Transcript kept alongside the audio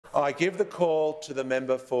I give the call to the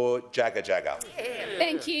member for Jagga Jagga.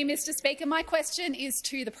 Thank you, Mr Speaker. My question is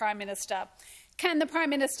to the Prime Minister. Can the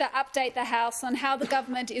Prime Minister update the House on how the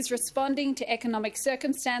government is responding to economic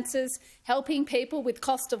circumstances, helping people with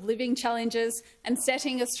cost of living challenges and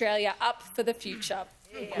setting Australia up for the future?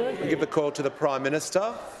 I give the call to the Prime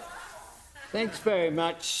Minister. Thanks very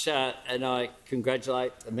much, and I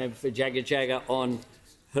congratulate the member for Jagga Jagga on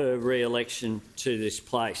her re-election to this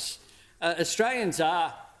place. Australians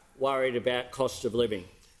are worried about cost of living.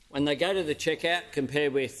 When they go to the checkout,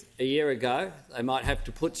 compared with a year ago, they might have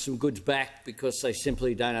to put some goods back because they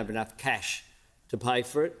simply don't have enough cash to pay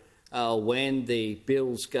for it when the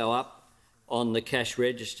bills go up on the cash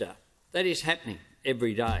register. That is happening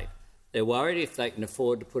every day. They're worried if they can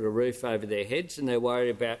afford to put a roof over their heads, and they're worried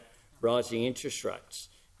about rising interest rates.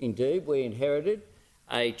 Indeed, we inherited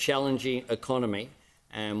a challenging economy,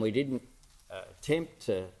 and we didn't attempt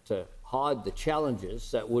to hide the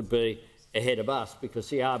challenges that would be ahead of us, because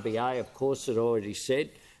the RBA, of course, had already said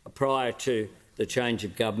prior to the change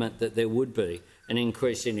of government that there would be an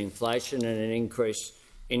increase in inflation and an increase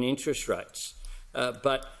in interest rates.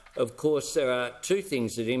 But, of course, there are two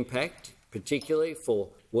things that impact, particularly for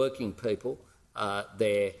working people,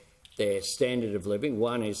 their standard of living.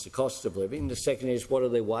 One is the cost of living. The second is what do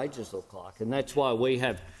their wages look like. And that's why we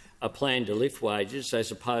have a plan to lift wages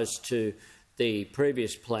as opposed to the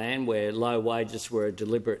previous plan where low wages were a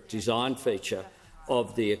deliberate design feature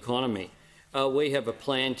of the economy. We have a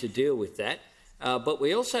plan to deal with that, but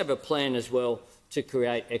we also have a plan as well to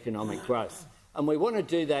create economic growth. And we want to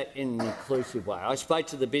do that in an inclusive way. I spoke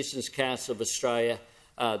to the Business Council of Australia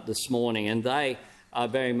this morning, and they are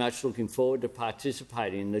very much looking forward to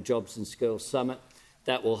participating in the Jobs and Skills Summit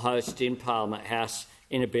that will host in Parliament House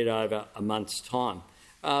in a bit over a month's time,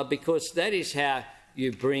 because that is how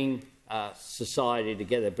you bring society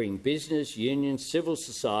together, bring business, unions, civil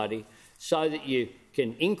society, so that you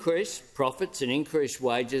can increase profits and increase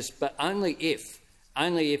wages, but only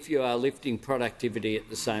if you are lifting productivity at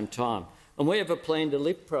the same time. And we have a plan to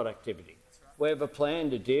lift productivity. We have a plan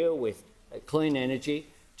to deal with clean energy,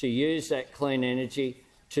 to use that clean energy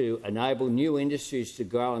to enable new industries to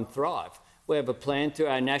grow and thrive. We have a plan through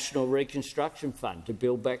our National Reconstruction Fund to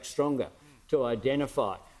build back stronger, to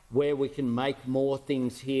identify where we can make more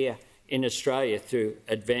things here in Australia through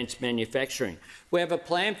advanced manufacturing. We have a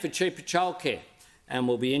plan for cheaper childcare, and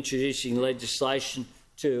we'll be introducing legislation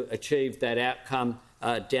to achieve that outcome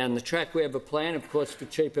down the track. We have a plan, of course, for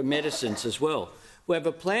cheaper medicines as well. We have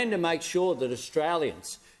a plan to make sure that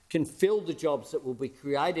Australians can fill the jobs that will be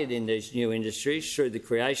created in these new industries through the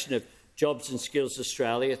creation of Jobs and Skills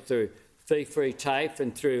Australia, through fee-free TAFE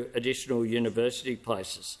and through additional university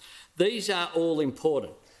places. These are all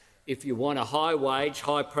important if you want a high-wage,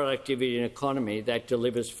 high-productivity economy that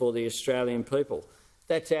delivers for the Australian people.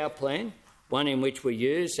 That's our plan, one in which we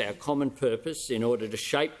use our common purpose in order to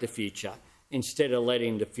shape the future instead of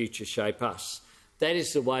letting the future shape us. That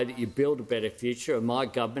is the way that you build a better future, and my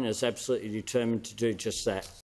government is absolutely determined to do just that.